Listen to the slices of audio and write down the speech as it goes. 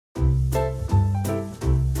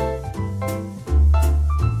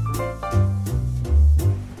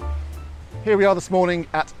Here we are this morning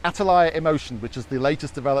at Atalaya Emotion, which is the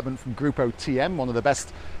latest development from Grupo TM, one of the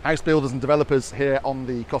best house builders and developers here on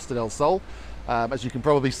the Costa del Sol. As you can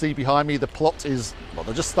probably see behind me, the plot is, well,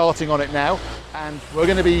 they're just starting on it now, and we're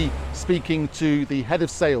going to be speaking to the head of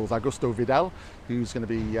sales, Augusto Vidal, who's going to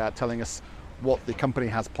be telling us what the company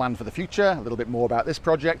has planned for the future, a little bit more about this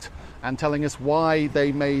project, and telling us why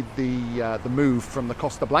they made the move from the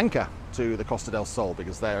Costa Blanca to the Costa del Sol,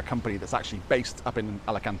 because they're a company that's actually based up in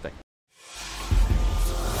Alicante.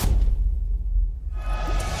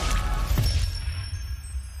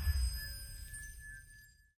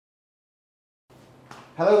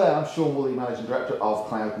 Hello there, I'm Sean Woolley, Managing Director of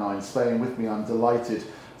Cloud9 Spain. With me, I'm delighted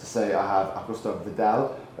to say I have Augusto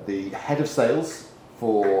Vidal, the Head of Sales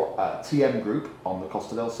for TM Group on the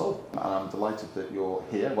Costa del Sol. And I'm delighted that you're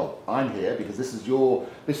here. Well, I'm here because this is your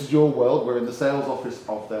world. We're in the sales office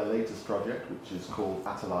of their latest project, which is called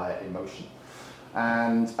Atalaya Emotion.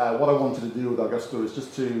 And what I wanted to do with Augusto is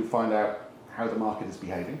just to find out how the market is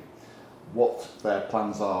behaving, what their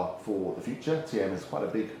plans are for the future. TM is quite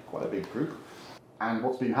a big group. And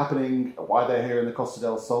what's been happening, why they're here in the Costa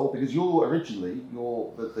del Sol, because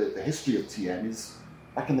the history of TM is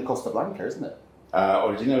back in the Costa Blanca, isn't it?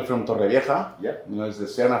 Originally from Torrevieja, Yep. It's the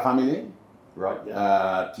Serna family. Right,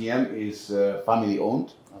 yeah. TM is family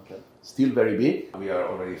owned, Okay. still very big. We are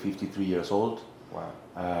already 53 years old.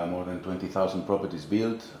 Wow. More than 20,000 properties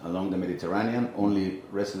built along the Mediterranean, only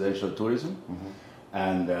residential tourism. Mm-hmm.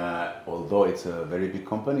 And although it's a very big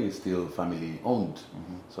company, it's still family owned.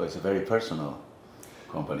 Mm-hmm. So it's a very personal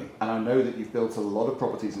company. And I know that you've built a lot of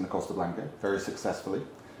properties in the Costa Blanca very successfully,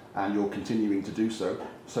 and you're continuing to do so.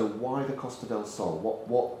 So why the Costa del Sol?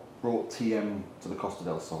 What brought TM to the Costa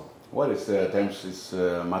del Sol? Well, it's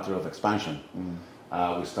a matter of expansion.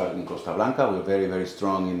 We started in Costa Blanca. We're very, very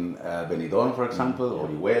strong in Benidorm, for example,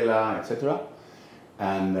 Orihuela, etc.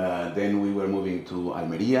 And then we were moving to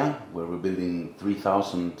Almeria, where we're building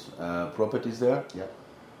 3,000 properties there. Yep.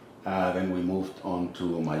 Then we moved on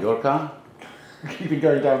to Mallorca. Keeping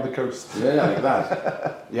going down the coast. Yeah, like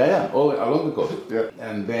that. Yeah, all along the coast. Yeah.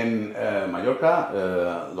 And then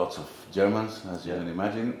Mallorca, lots of Germans, as you can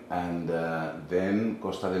imagine. And then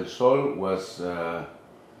Costa del Sol was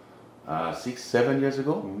 6-7 years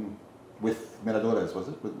ago. With Miradores, was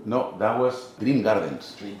it? No, that was Dream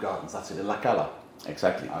Gardens. Dream Gardens, that's it, in La Cala.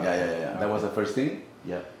 Exactly. Yeah. That was the first thing.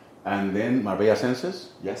 Yeah. And then Marbella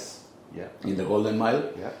Senses. Yes. Yeah. In the Golden Mile.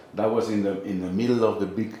 Yeah. That was in the middle of the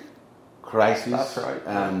big crisis. That's right.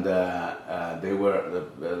 And the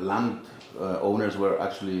land owners were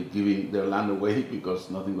actually giving their land away because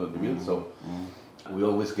nothing was built. So we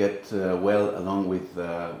always get well along with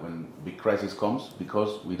when big crisis comes,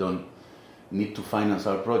 because we don't need to finance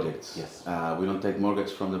our projects. Yes. We don't take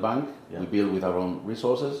mortgage from the bank. Yeah. We build with our own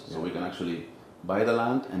resources, so we can actually buy the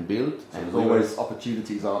land and build. So and there's always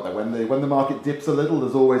opportunities, aren't there? When the market dips a little,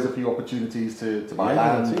 there's always a few opportunities to buy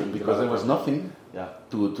land. That's it, because there was nothing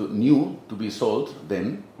new to be sold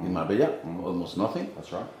then in Marbella, almost nothing.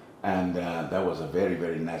 That's right. And that was a very,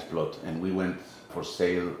 very nice plot. And we went for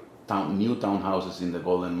sale, new townhouses in the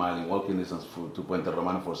Golden Mile in walking distance to Puente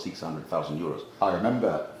Romano for 600,000 euros. I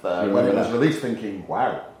remember when it was released thinking,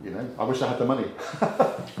 wow, I wish I had the money.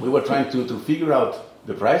 We were trying to figure out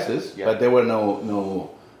the prices, but there were no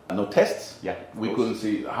tests. Yeah, we couldn't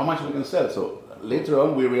see how much we can sell. So later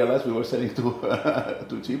on, we realized we were selling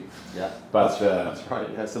too cheap. Yeah, but that's right.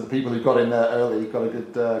 Yeah, so the people who got in there early got a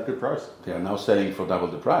good price. They are now selling for double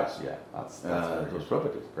the price. Yeah, that's those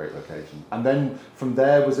properties. Great location. And then from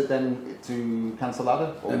there, was it then to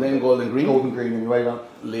Cancelada? And then Golden Green. Golden Green in Nueva.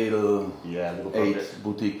 Little 8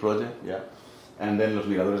 boutique project. Yeah. And then Los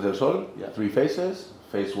Miradores del Sol. Yeah. 3 phases.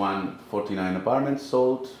 Phase 1, 49 apartments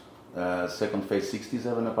sold. Second phase,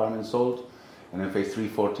 67 apartments sold. And then phase 3,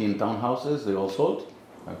 14 townhouses, they all sold.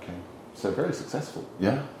 Okay. So very successful.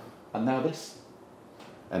 Yeah. And now this?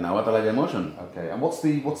 And now Atalaya Emotion. Okay. And what's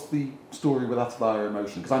the story with Atalaya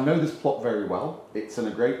Emotion? Because I know this plot very well. It's in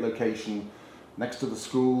a great location next to the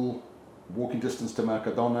school, walking distance to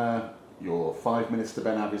Mercadona. You're 5 minutes to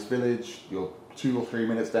Benavis village. You're 2 or 3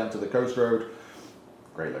 minutes down to the coast road.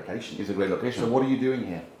 Great location. It's a great location. So what are you doing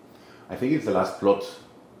here? I think it's the last plot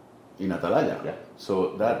in Atalaya. Yeah.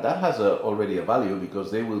 So that has already a value,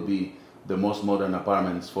 because they will be the most modern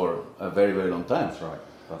apartments for a very, very long time. That's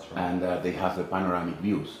right. And they have the panoramic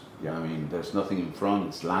views. Yeah. I mean, there's nothing in front,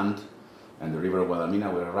 it's land, and the river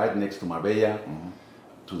Guadalmina. We're right next to Marbella.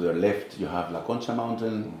 To the left, you have La Concha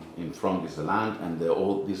Mountain. In front is the land and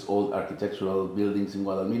these old architectural buildings in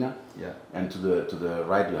Guadalmina. Yeah. And to the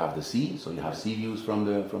right, you have the sea. So you have sea views from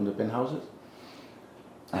the penthouses.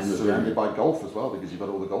 And you're surrounded by golf as well, because you've got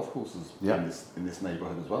all the golf courses Yeah. in this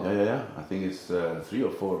neighbourhood as well. Yeah. I think it's 3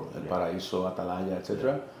 or 4. El Paraíso, Atalaya,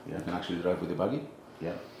 etc. Yeah. You can actually drive with the buggy.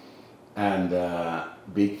 Yeah. And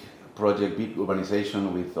big project, big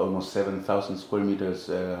urbanization with almost 7,000 square meters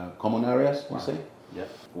common areas, Wow. we say. Yeah.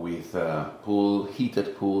 With pool,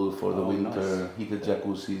 heated pool for the Oh, winter, nice. heated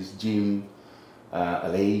jacuzzis, gym, a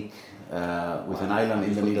lake with an island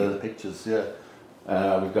in the Looking at middle. the pictures,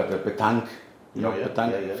 yeah. We've got a petanque, Yeah,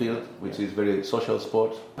 petanque field, which is very social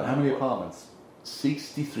sport. And how many apartments?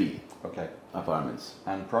 63 Okay. apartments.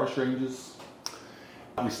 And price ranges?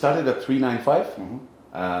 We started at 395, Mm-hmm.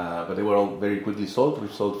 but they were all very quickly sold.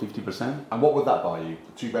 We've sold 50%. And what would that buy you?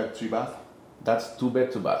 2 bed, 2 bath? That's 2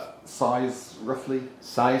 bed, 2 bath. Size, roughly?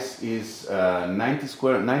 Size is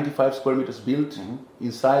 95 square meters built Mhm.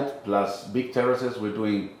 inside, plus big terraces. We're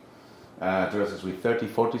doing terraces with 30,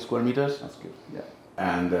 40 square meters, That's good, yeah.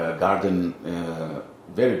 and garden,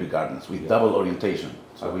 very big gardens with double orientation.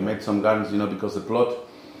 So we Okay. made some gardens, because the plot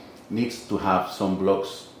needs to have some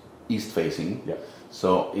blocks east facing. Yeah.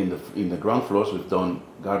 So in the ground floors, we've done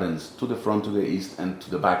gardens to the front, to the east, and to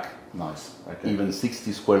the back. Nice, okay. Even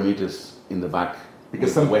 60 square meters in the back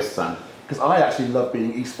Because with the west sun. Because I actually love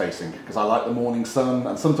being east facing, because I like the morning sun,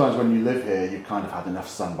 and sometimes when you live here, you've kind of had enough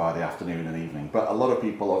sun by the afternoon and evening. But a lot of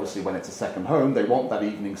people, obviously, when it's a second home, they want that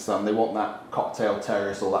evening sun, they want that cocktail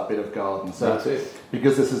terrace or that bit of garden. So That's it.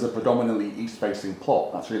 because this is a predominantly east facing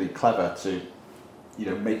plot, that's really clever to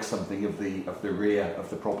make something of the rear of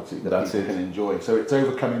the property that That's people it. can enjoy. So it's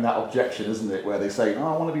overcoming that objection, isn't it, where they say, "Oh,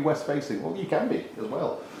 I want to be west facing." Well, you can be as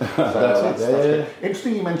well. So That's it. Yeah. good.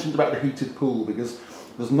 Interesting you mentioned about the heated pool, because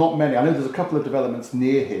there's not many. I know there's a couple of developments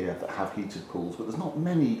near here that have heated pools, but there's not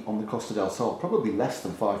many on the Costa del Sol. Probably less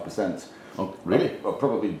than 5%. Oh, really? Or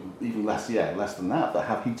probably even less. Yeah, less than that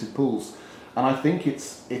have heated pools. And I think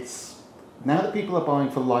it's now that people are buying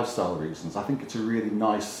for lifestyle reasons, I think it's a really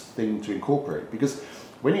nice thing to incorporate, because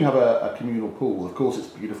when you have a communal pool, of course it's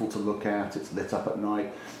beautiful to look at, it's lit up at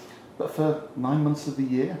night, but for 9 months of the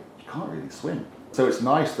year, you can't really swim. So it's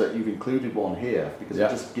nice that you've included one here, because Yeah. it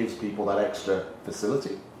just gives people that extra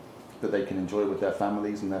facility that they can enjoy with their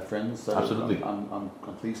families and their friends. So Absolutely. I'm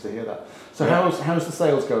pleased to hear that. So how's the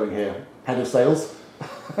sales going here? Head of sales?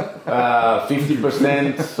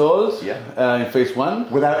 50% sold Yeah. in phase 1.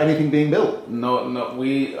 Without anything being built? No,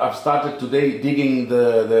 we have started today digging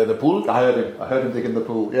the pool. I heard him digging the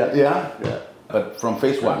pool. Yeah. Yeah. Yeah. But from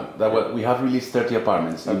phase 1, we have released 30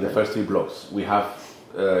 apartments in the Okay. first 3 blocks. We have,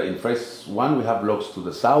 in phase 1, we have blocks to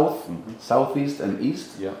the south, southeast and east.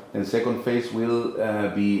 Yeah. And second phase will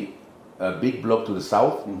be a big block to the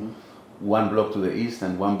south, 1 block to the east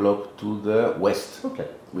and 1 block to the west. Okay.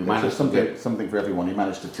 We So managed to something for everyone. You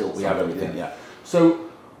managed to tilt. We have some everything, yeah. So,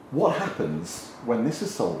 what happens when this is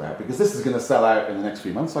sold out? Because this is going to sell out in the next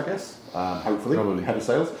few months, I guess. Hopefully, Probably. head of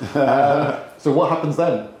sales. So, what happens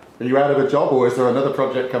then? Are you out of a job, or is there another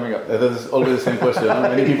project coming up? That's always the same question.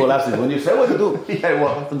 Many people ask it. When you say what to do, Yeah.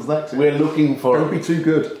 What happens next? we're looking Don't for. be too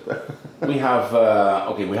good. We have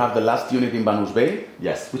we have the last unit in Banús Bay.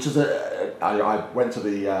 Yes, which is I went to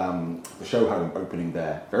the show home opening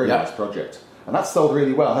there. Very Yeah. nice project, and that's sold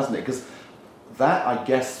really well, hasn't it? Because that, I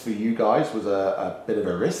guess, for you guys was a bit of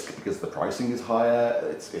a risk, because the pricing is higher.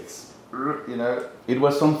 It's It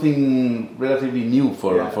was something relatively new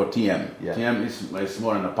for TM. Yeah. TM is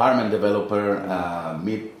more an apartment developer,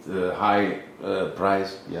 mid high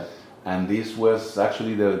price. Yeah. And this was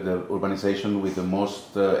actually the urbanization with the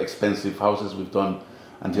most expensive houses we've done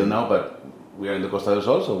until now. But we are in the Costa del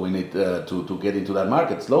Sol, so we need to get into that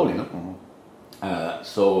market slowly, no?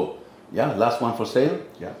 Last one for sale.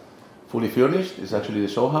 Yeah. Fully furnished. It's actually the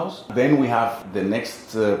show house. Then we have the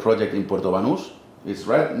next project in Puerto Banús. It's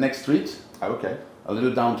right next street, Okay. a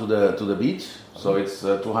little down to the beach. So it's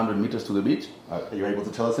 200 meters to the beach. Are you able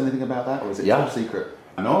to tell us anything about that, or is it Yeah. top secret?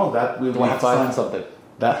 No, that will Do be I have to sign something?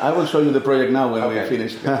 That I will show you the project now when we Okay.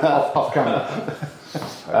 finish. off camera.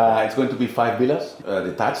 It's going to be 5 villas,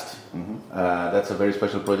 detached. That's a very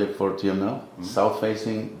special project for TM now. South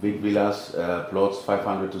facing, big villas, plots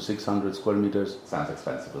 500 to 600 square meters. Sounds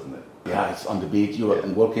expensive, doesn't it? Yeah, it's on the beach. You are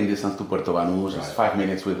in walking distance to Puerto Banús. It's 5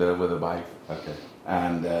 minutes with a bike. Okay.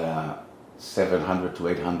 And 700 to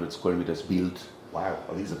 800 square meters built. Wow.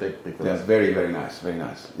 Well, these are big Yeah, villas. very, very nice. Very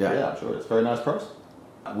nice. Yeah, I'm sure it's a very nice price.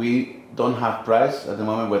 We don't have price at the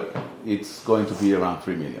moment, but it's going to be around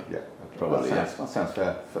 3 million. Yeah. Okay. Probably, That sounds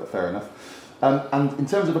fair enough. And in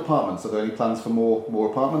terms of apartments, are there any plans for more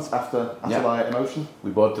apartments after Atalaya Emotion?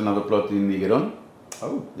 We bought another plot in Higuerón,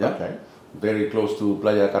 Oh, Yeah. okay. very close to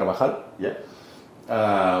Playa Carvajal, Yeah.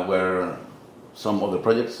 where some other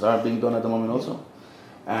projects are being done at the moment also.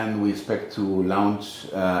 and we expect to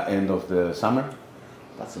launch end of the summer.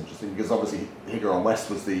 That's interesting because obviously Higaron West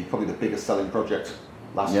was probably the biggest selling project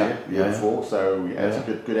last year, the year before. So it's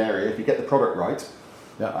a good area. If you get the product right,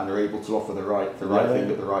 and are able to offer the right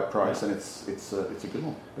thing at the right price, and it's a good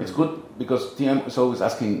one. It's good because TM is always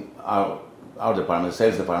asking our department, the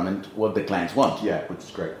sales department, what the clients want. Yeah, which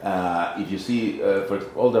is great. If you see, for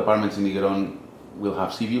all the apartments in Higaron will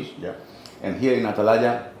have sea views. Yeah. And here in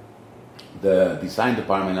Atalaya, the design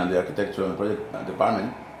department and the architecture and project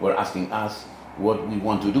department were asking us what we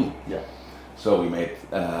want to do. Yeah. So we made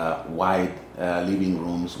wide living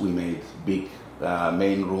rooms, we made big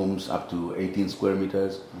main rooms up to 18 square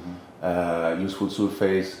meters, useful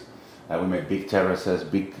surface. We made big terraces,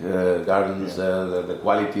 big gardens, the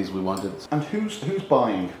qualities we wanted. And who's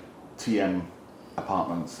buying TM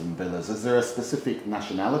apartments and villas? Is there a specific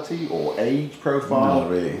nationality or age profile? Not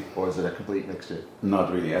really. Or is it a complete mixture?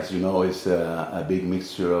 Not really. As you know, it's a big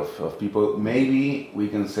mixture of people. Maybe we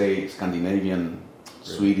can say Scandinavian,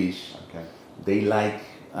 Swedish. Okay. They like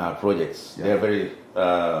projects. There are very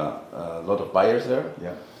a lot of buyers there.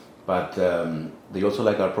 Yeah. But they also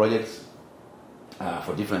like our projects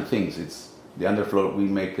for different things. It's the underfloor. We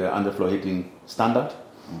make underfloor heating standard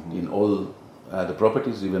in all the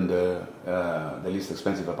properties, even the least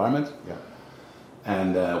expensive apartments. Yeah.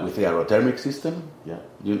 And with the aerothermic system. Yeah.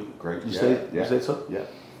 Great. You say so? Yeah.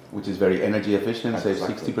 Which is very energy efficient, say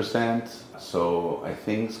Exactly. 60%. So I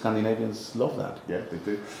think Scandinavians love that. Yeah, they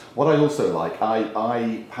do. What I also like,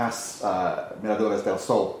 I pass Miradores del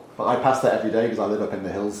Sol, but I pass that every day because I live up in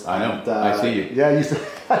the hills. I know. And, I see you. Yeah, you see.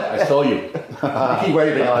 I saw you. You keep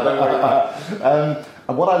waving. I don't worry.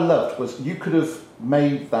 And what I loved was you could have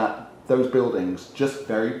made those buildings just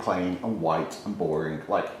very plain and white and boring,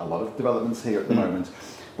 like a lot of developments here at the moment.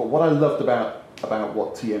 But what I loved about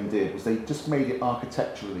what TM did was they just made it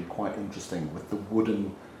architecturally quite interesting with the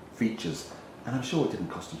wooden features. And I'm sure it didn't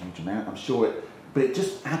cost a huge amount. But it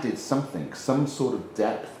just added something, some sort of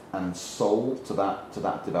depth and soul to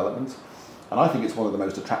that development. And I think it's one of the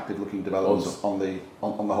most attractive looking developments on the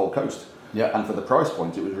whole coast. Yeah. And for the price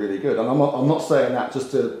point, it was really good. And I'm not saying that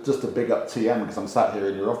just to big up TM because I'm sat here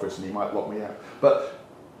in your office and you might lock me out. But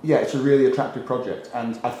yeah, it's a really attractive project.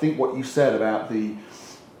 And I think what you said about the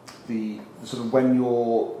sort of when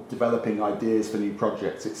you're developing ideas for new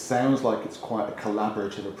projects, it sounds like it's quite a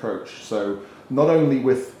collaborative approach. So not only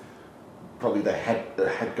with probably the head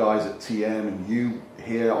guys at TM and you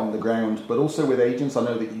here on the ground, but also with agents. I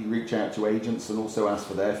know that you reach out to agents and also ask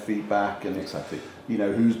for their feedback and Exactly.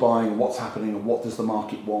 Who's buying and what's happening and what does the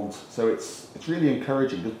market want. So it's really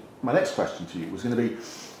encouraging. My next question to you was going to be,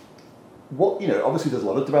 obviously there's a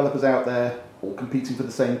lot of developers out there all competing for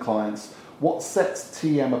the same clients. What sets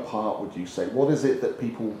TM apart, would you say? What is it that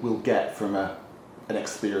people will get from an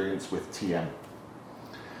experience with TM?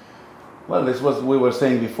 Well, this was we were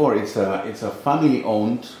saying before. It's a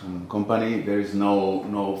family-owned company. There is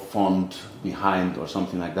no fund behind or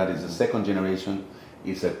something like that. It's a second generation.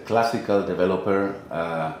 It's a classical developer.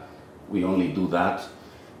 We only do that.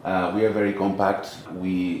 We are very compact.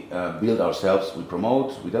 We build ourselves. We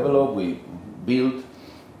promote. We develop. We build.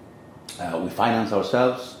 We finance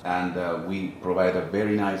ourselves, and we provide a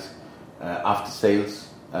very nice after-sales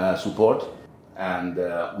support. And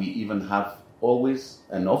we even have always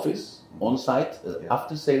an office on site,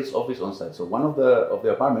 after-sales office on site. So one of the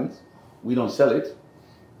apartments, we don't sell it,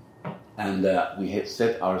 and we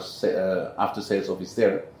set our after-sales office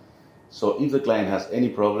there. So if the client has any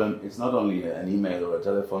problem, it's not only an email or a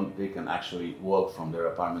telephone. They can actually walk from their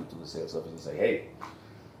apartment to the sales office and say, "Hey,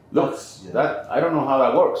 look, that I don't know how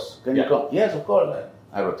that works. Can you come?" Yes, of course.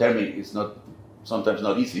 Aerothermic is sometimes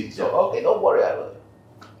not easy. So okay, don't worry, I will.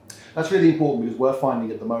 That's really important because we're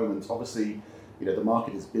finding at the moment, obviously, the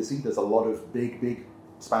market is busy. There's a lot of big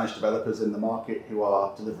Spanish developers in the market who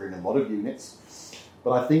are delivering a lot of units.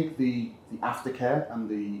 But I think the aftercare and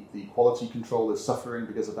the quality control is suffering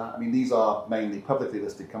because of that. I mean, these are mainly publicly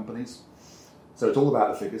listed companies. So it's all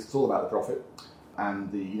about the figures, it's all about the profit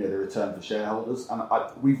and the return for shareholders. And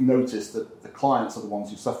we've noticed that the clients are the ones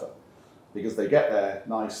who suffer because they get their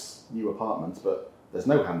nice new apartments, but there's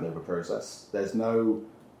no handover process, there's no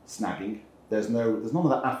snagging, there's none of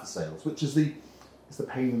that after sales, which is it's the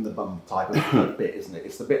pain in the bum type of bit, isn't it?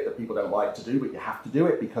 It's the bit that people don't like to do, but you have to do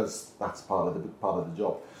it because that's part of the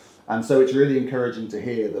job. And so it's really encouraging to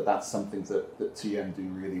hear that that's something that TM do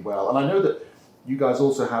really well. And I know that you guys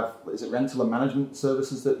also have, is it rental and management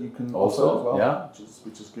services that you can also offer as well? Yeah,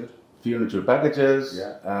 which is good. Furniture packages.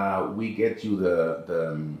 Yeah. We get you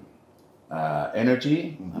the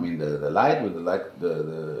energy. I mean the light with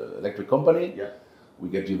the electric company. Yeah. We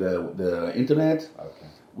get you the internet. Okay.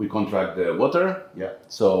 We contract the water. Yeah.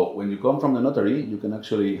 So when you come from the notary, you can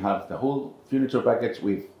actually have the whole furniture package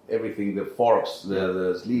with everything, the forks,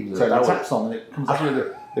 the sleeves, So the it towels. taps on and it comes out.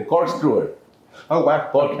 Actually, the corkscrewer. Oh wow.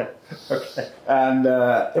 Okay. Okay. And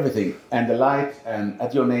everything. And the light, and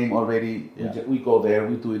at your name already. Yeah. We go there,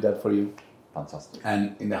 we do that for you. Fantastic.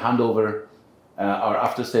 And in the handover, our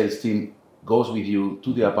after sales team goes with you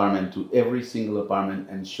to the apartment, to every single apartment,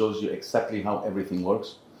 and shows you exactly how everything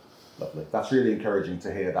works. Lovely. That's really encouraging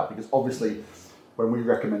to hear that, because obviously when we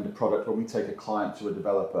recommend a product, when we take a client to a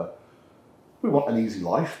developer, we want an easy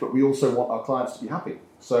life, but we also want our clients to be happy.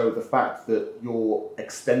 So the fact that you're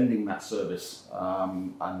extending that service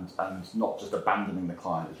and not just abandoning the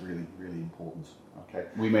client is really, really important. Okay.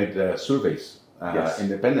 We made surveys, Yes.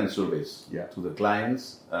 independent surveys Yeah. to the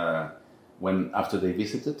clients when after they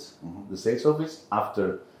visited the sales office,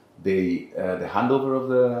 after the handover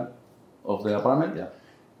of the apartment, Yeah.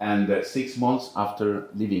 and 6 months after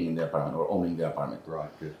living in the apartment or owning the apartment.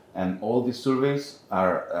 Right. Good. And all these surveys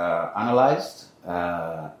are analyzed,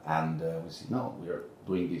 and we say, no, we are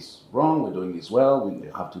doing this wrong, we're doing this well, we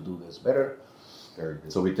have to do this better. Very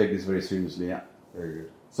good. So we take this very seriously, yeah. Very good.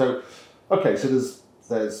 So, okay, so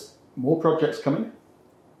there's more projects coming.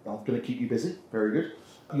 I'm going to keep you busy. Very good.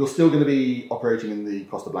 You're still going to be operating in the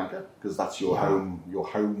Costa Blanca because that's your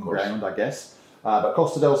home ground, I guess. But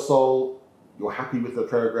Costa del Sol, you're happy with the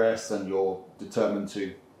progress and you're determined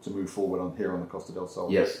to move forward on here on the Costa del Sol.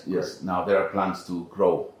 Yes, yes. Now there are plans to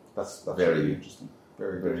grow. That's Very really interesting.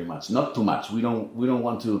 Very good. very much, not too much. We don't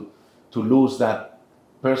want to lose that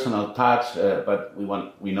personal touch, but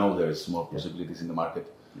we know there's more possibilities in the market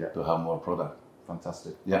to have more product.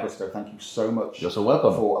 Fantastic. Yeah. Augusto, thank you so much. You're so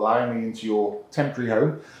welcome. For allowing me into your temporary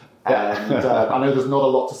home. And I know there's not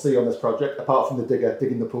a lot to see on this project, apart from the digger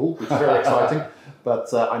digging the pool, which is very exciting.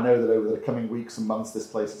 But I know that over the coming weeks and months, this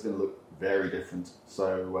place is going to look very different. So,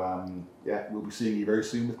 we'll be seeing you very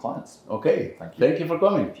soon with clients. Okay. Thank you. Thank you for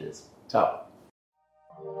coming. Cheers. Ciao.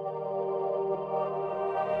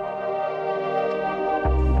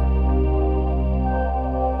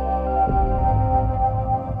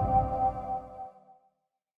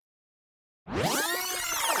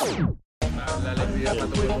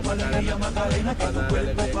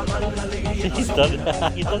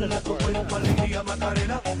 Quítale.